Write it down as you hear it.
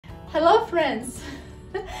Hello friends!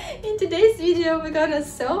 In today's video we're gonna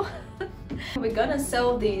sew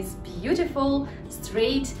this beautiful,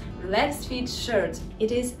 straight, relaxed fit shirt.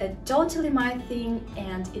 It is a totally my thing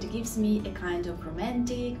and it gives me a kind of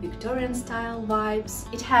romantic, Victorian style vibes.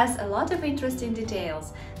 It has a lot of interesting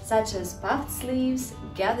details such as puffed sleeves,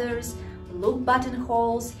 gathers, loop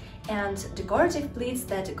buttonholes and decorative pleats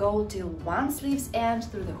that go till one sleeve's end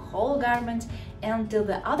through the whole garment and till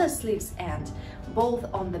the other sleeve's end, both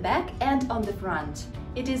on the back and on the front.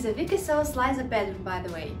 It is a VikiSews Liza pattern, by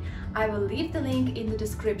the way. I will leave the link in the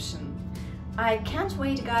description. I can't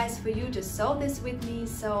wait, guys, for you to sew this with me,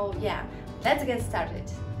 so yeah, let's get started.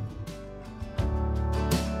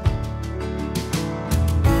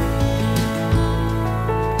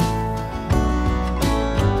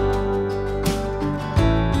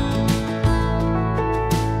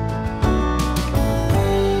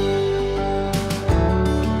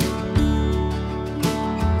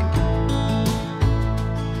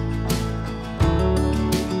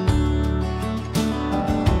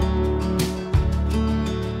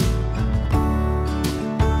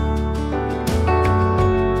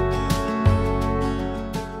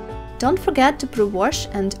 Don't forget to pre-wash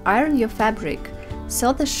and iron your fabric,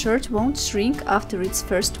 so the shirt won't shrink after its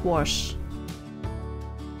first wash.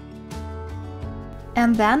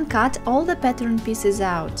 And then cut all the pattern pieces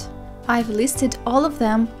out. I've listed all of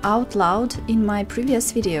them out loud in my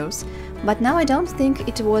previous videos, but now I don't think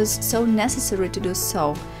it was so necessary to do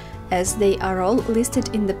so, as they are all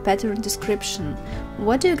listed in the pattern description.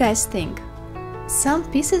 What do you guys think?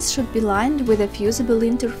 Some pieces should be lined with a fusible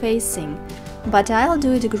interfacing, but I'll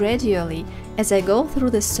do it gradually as I go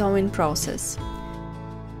through the sewing process.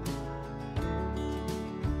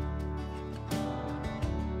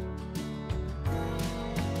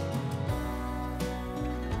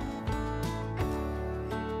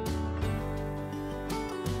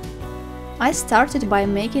 I started by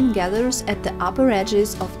making gathers at the upper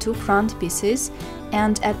edges of two front pieces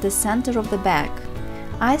and at the center of the back.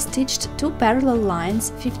 I stitched two parallel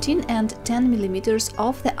lines 15 and 10 mm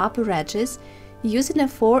off the upper edges using a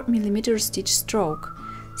 4 mm stitch stroke,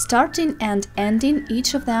 starting and ending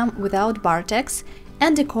each of them without bartex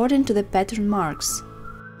and according to the pattern marks.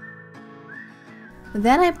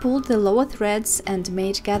 Then I pulled the lower threads and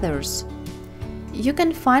made gathers. You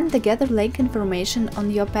can find the gather length information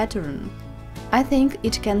on your pattern. I think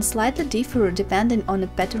it can slightly differ depending on the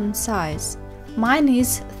pattern size. Mine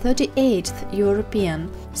is 38th European,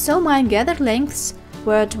 so my gather lengths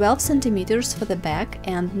were 12 cm for the back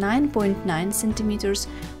and 9.9 cm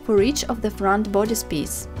for each of the front bodice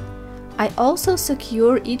piece. I also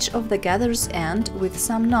secure each of the gather's end with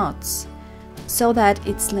some knots, so that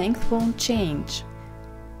its length won't change.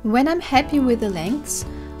 When I'm happy with the lengths,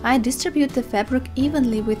 I distribute the fabric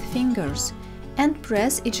evenly with fingers and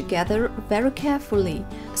press each gather very carefully,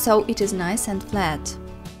 so it is nice and flat.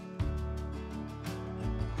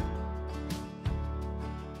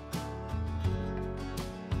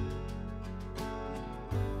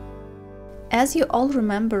 As you all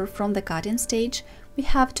remember from the cutting stage, we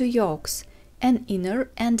have two yokes, an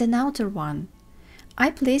inner and an outer one.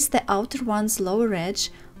 I place the outer one's lower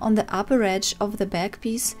edge on the upper edge of the back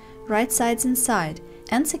piece, right sides inside,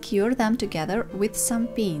 and secure them together with some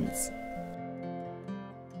pins.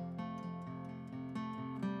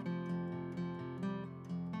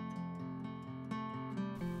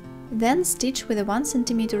 Then stitch with a 1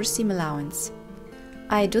 cm seam allowance.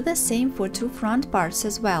 I do the same for two front parts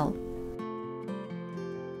as well.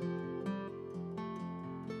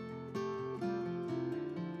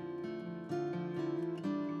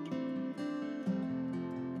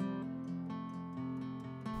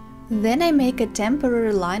 Then I make a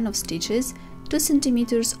temporary line of stitches 2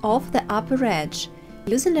 cm off the upper edge,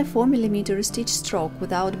 using a 4 mm stitch stroke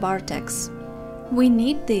without bartex. We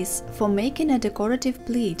need this for making a decorative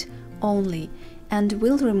pleat only, and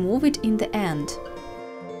we'll remove it in the end.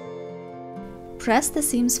 Press the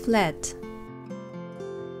seams flat.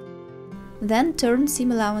 Then turn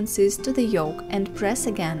seam allowances to the yoke and press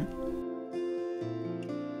again.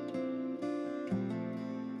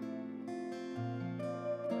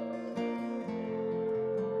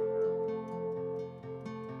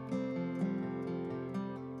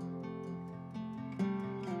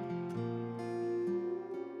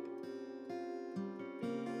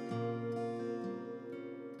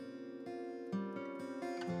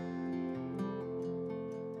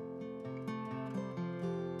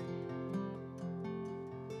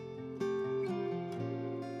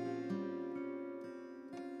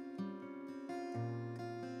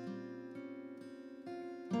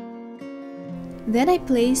 Then I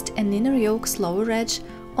placed an inner yoke's lower edge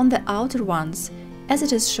on the outer ones as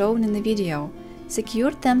it is shown in the video.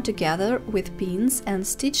 Secured them together with pins and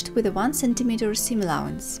stitched with a 1 cm seam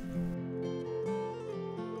allowance.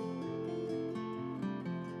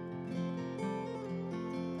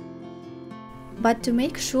 But to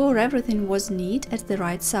make sure everything was neat at the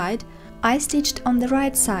right side, I stitched on the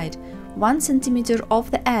right side, 1 cm off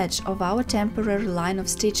the edge of our temporary line of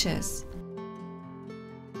stitches.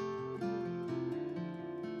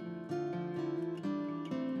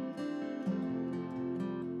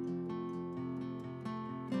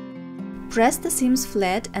 Press the seams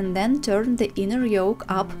flat and then turn the inner yoke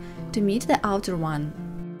up to meet the outer one.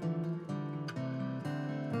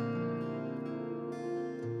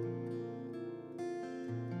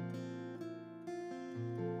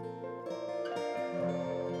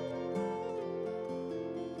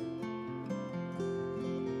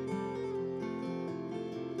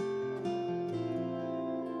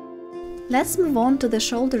 Let's move on to the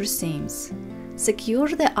shoulder seams. Secure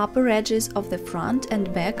the upper edges of the front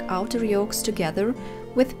and back outer yokes together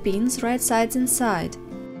with pins right sides inside.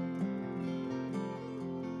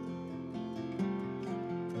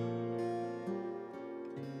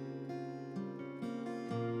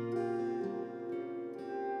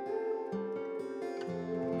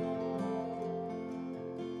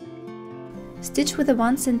 Stitch with a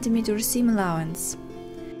 1 cm seam allowance.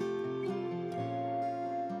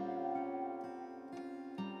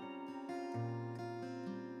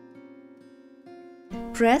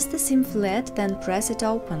 Press the seam flat, then press it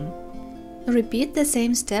open. Repeat the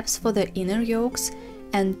same steps for the inner yokes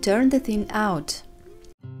and turn the thin out.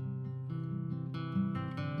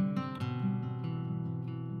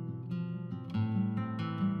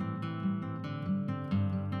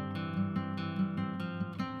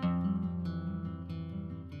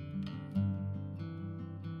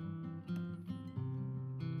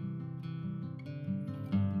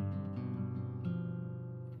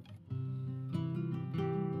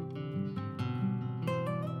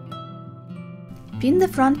 Pin the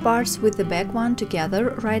front parts with the back one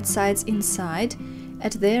together, right sides inside,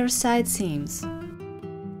 at their side seams.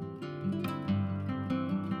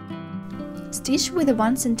 Stitch with a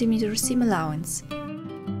 1 cm seam allowance.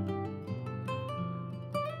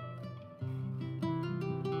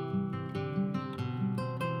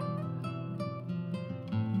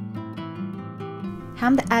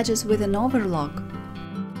 Hem the edges with an overlock.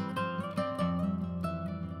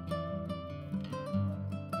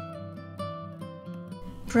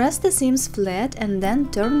 Press the seams flat and then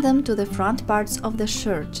turn them to the front parts of the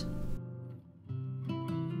shirt.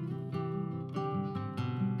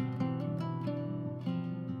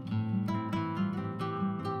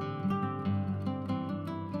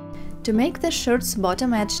 To make the shirt's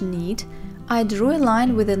bottom edge neat, I drew a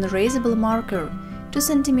line with an erasable marker, 2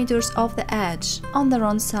 cm off the edge, on the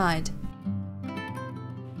wrong side.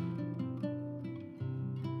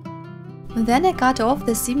 Then I cut off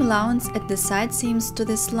the seam allowance at the side seams to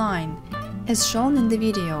this line, as shown in the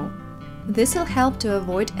video. This will help to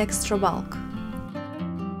avoid extra bulk.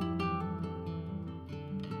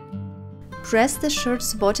 Press the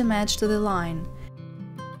shirt's bottom edge to the line.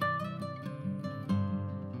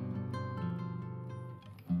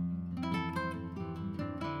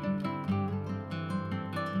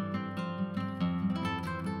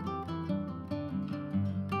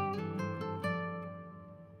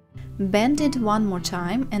 Bend it one more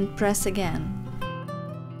time and press again.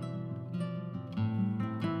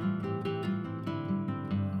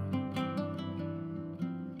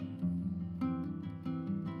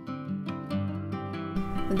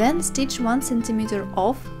 Then stitch 1 cm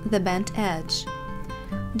off the bent edge.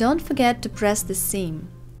 Don't forget to press the seam.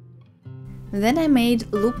 Then I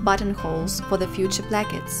made loop buttonholes for the future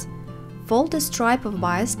plackets. Fold a stripe of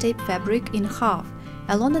bias tape fabric in half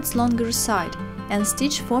along its longer side and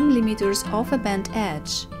stitch 4 mm off a bent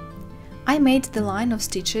edge. I made the line of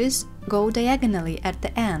stitches go diagonally at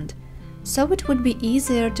the end, so it would be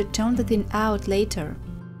easier to turn the thin out later.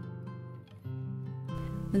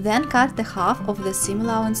 Then cut the half of the seam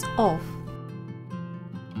allowance off.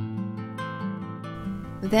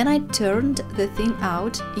 Then I turned the thin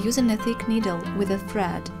out using a thick needle with a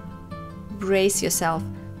thread. Brace yourself,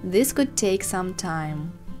 this could take some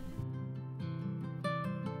time.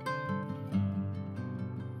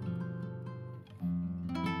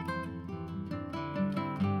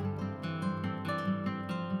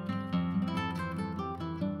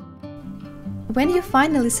 When you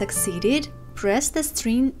finally succeeded, press the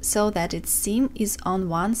string so that its seam is on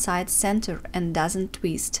one side center and doesn't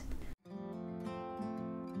twist.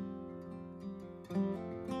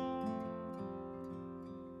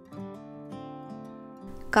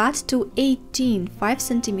 cut to 18 5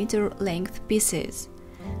 cm length pieces.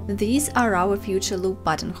 These are our future loop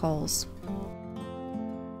buttonholes.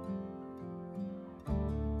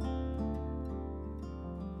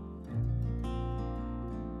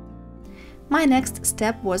 My next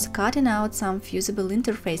step was cutting out some fusible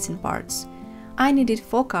interfacing parts. I needed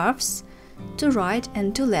 4 cuffs, 2 right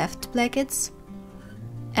and 2 left plackets,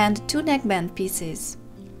 and 2 neckband pieces.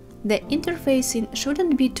 The interfacing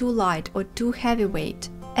shouldn't be too light or too heavyweight.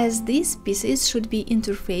 As these pieces should be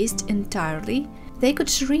interfaced entirely, they could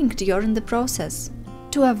shrink during the process.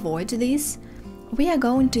 To avoid this, we are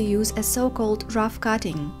going to use a so-called rough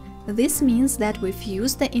cutting. This means that we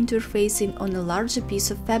fuse the interfacing on a larger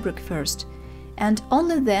piece of fabric first, and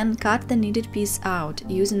only then cut the needed piece out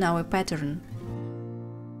using our pattern.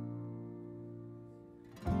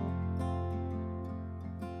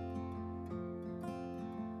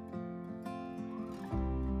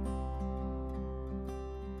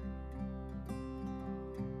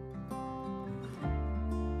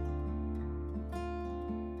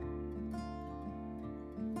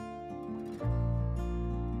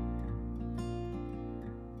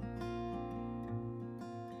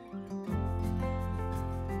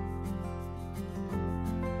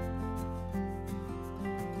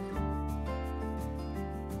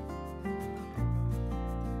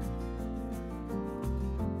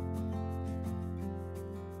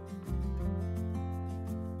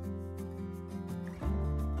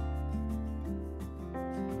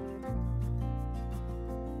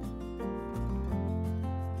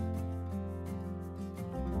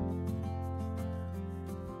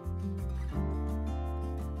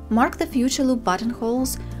 Mark the future loop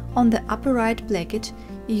buttonholes on the upper right placket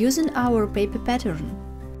using our paper pattern.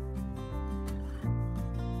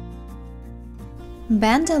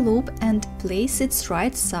 Bend a loop and place its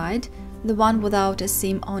right side, the one without a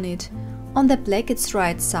seam on it, on the placket's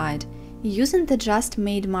right side, using the just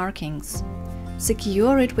made markings.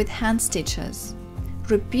 Secure it with hand stitches.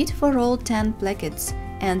 Repeat for all 10 plackets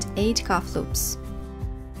and 8 cuff loops.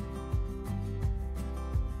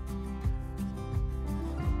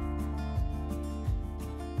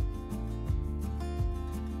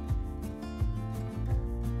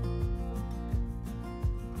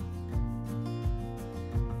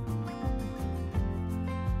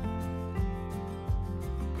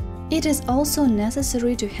 It is also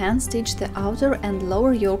necessary to hand stitch the outer and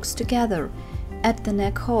lower yokes together at the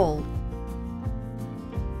neck hole.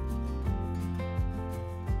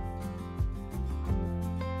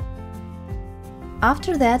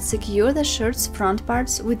 After that, secure the shirt's front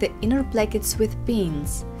parts with the inner plackets with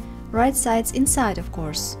pins, right sides inside of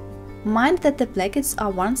course. Mind that the plackets are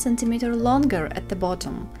 1 cm longer at the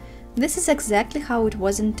bottom. This is exactly how it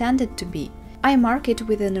was intended to be. I mark it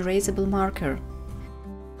with an erasable marker.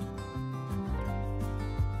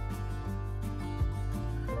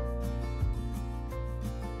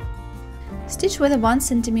 Stitch with a 1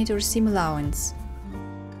 cm seam allowance.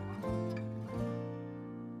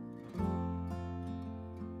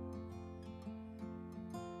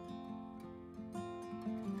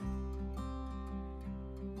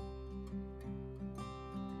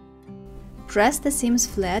 Press the seams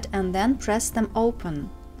flat and then press them open.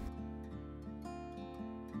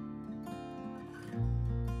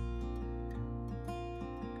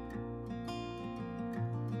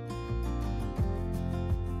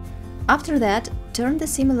 After that, turn the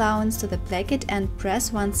seam allowance to the placket and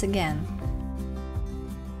press once again.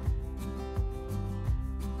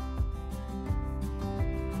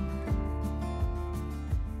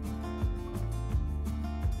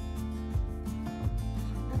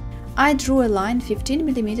 I drew a line 15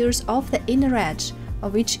 mm off the inner edge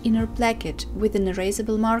of each inner placket with an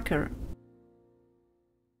erasable marker.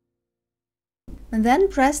 And then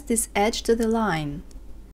press this edge to the line.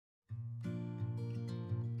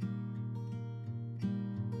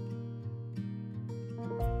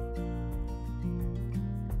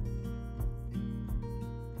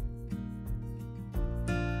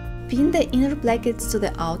 Pin the inner plackets to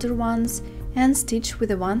the outer ones and stitch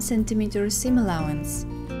with a 1 cm seam allowance.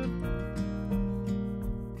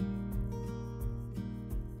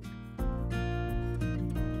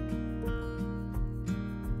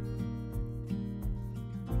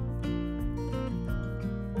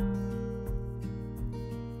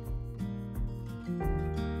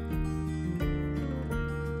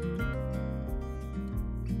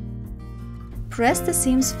 Press the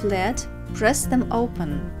seams flat, press them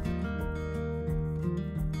open.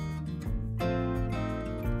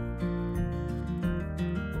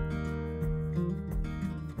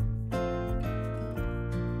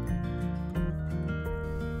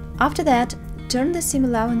 After that, Turn the seam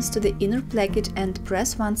allowance to the inner placket and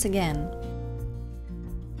press once again.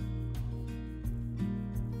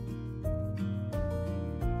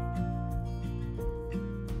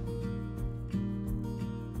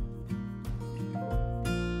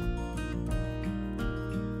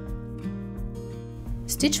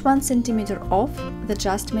 Stitch 1 cm off the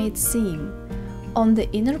just-made seam on the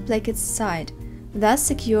inner placket's side, thus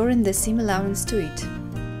securing the seam allowance to it.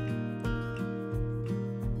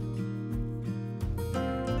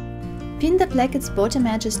 Pin the placket's bottom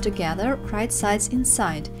edges together, right sides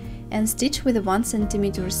inside, and stitch with a 1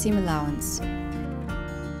 cm seam allowance.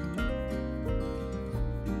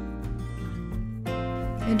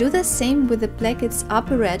 Do the same with the placket's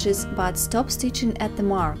upper edges, but stop stitching at the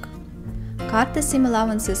mark. Cut the seam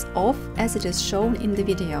allowances off as it is shown in the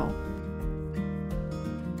video.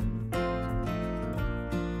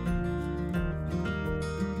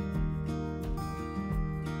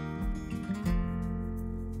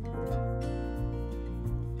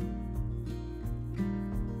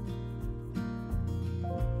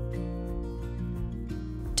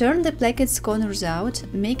 Turn the placket's corners out,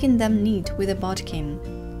 making them neat with a bodkin.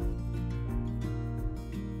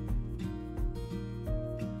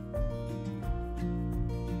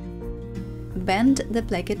 Bend the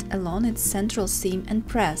placket along its central seam and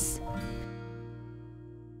press.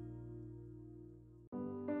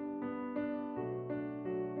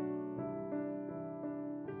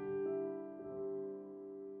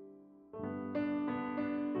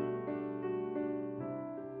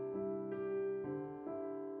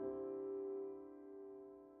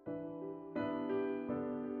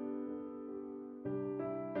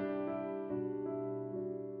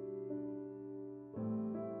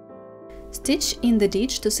 Stitch in the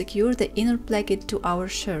ditch to secure the inner placket to our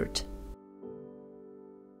shirt.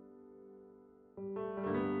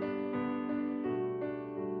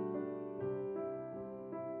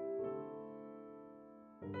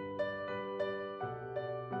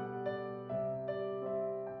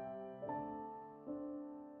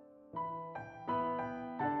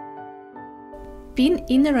 Pin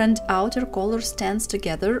inner and outer collar stands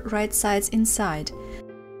together, right sides inside.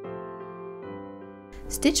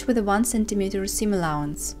 Stitch with a 1 cm seam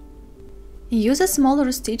allowance. Use a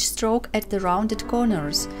smaller stitch stroke at the rounded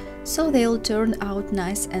corners, so they'll turn out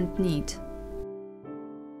nice and neat.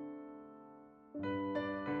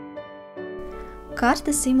 Cut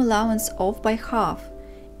the seam allowance off by half,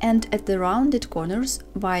 and at the rounded corners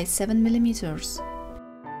by 7 mm.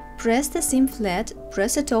 Press the seam flat,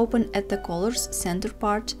 press it open at the collar's center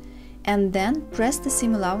part, and then press the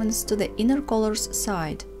seam allowance to the inner collar's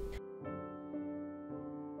side.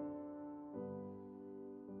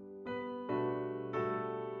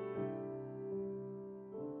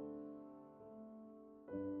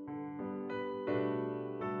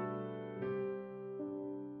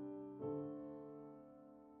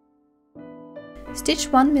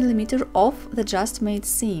 Stitch 1 mm off the just-made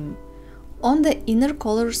seam on the inner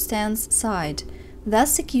collar stand's side,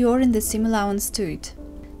 thus securing the seam allowance to it.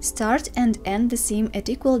 Start and end the seam at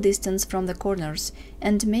equal distance from the corners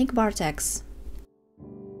and make bar tacks.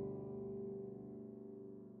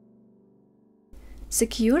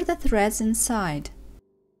 Secure the threads inside.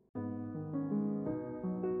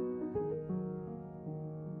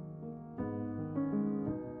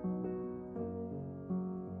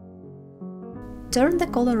 Turn the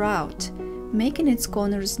collar out, making its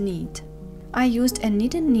corners neat. I used a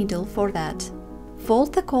knitting needle for that.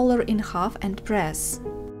 Fold the collar in half and press.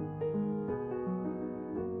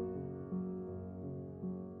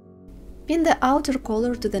 Pin the outer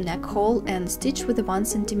collar to the neck hole and stitch with a 1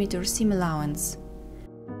 cm seam allowance.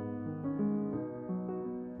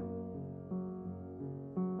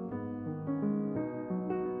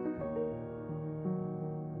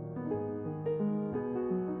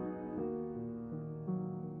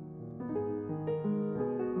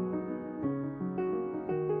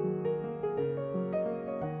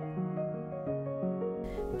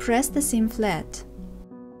 Press the seam flat.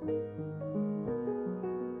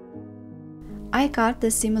 I cut the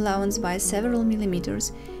seam allowance by several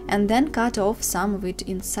millimeters and then cut off some of it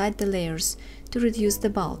inside the layers to reduce the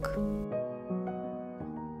bulk.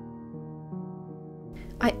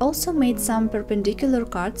 I also made some perpendicular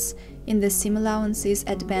cuts in the seam allowances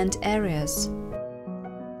at bent areas.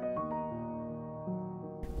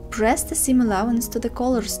 Press the seam allowance to the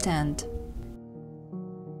collar stand.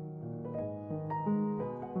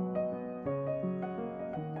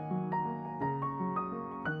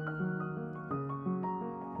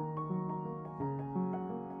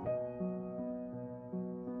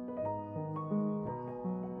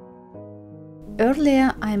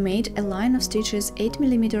 Earlier I made a line of stitches 8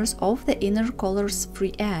 mm off the inner collar's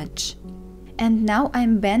free edge, and now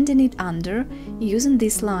I'm bending it under using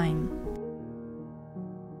this line.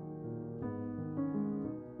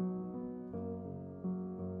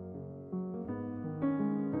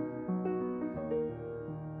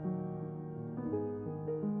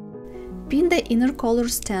 Pin the inner collar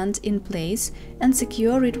stand in place and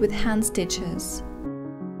secure it with hand stitches.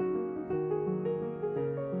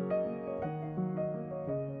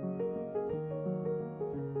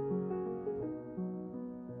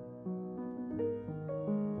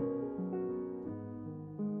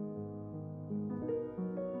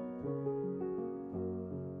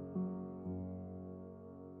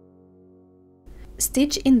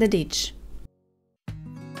 Stitch in the ditch.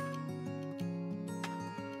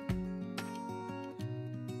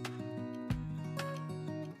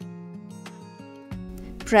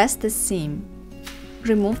 Press the seam.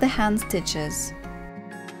 Remove the hand stitches.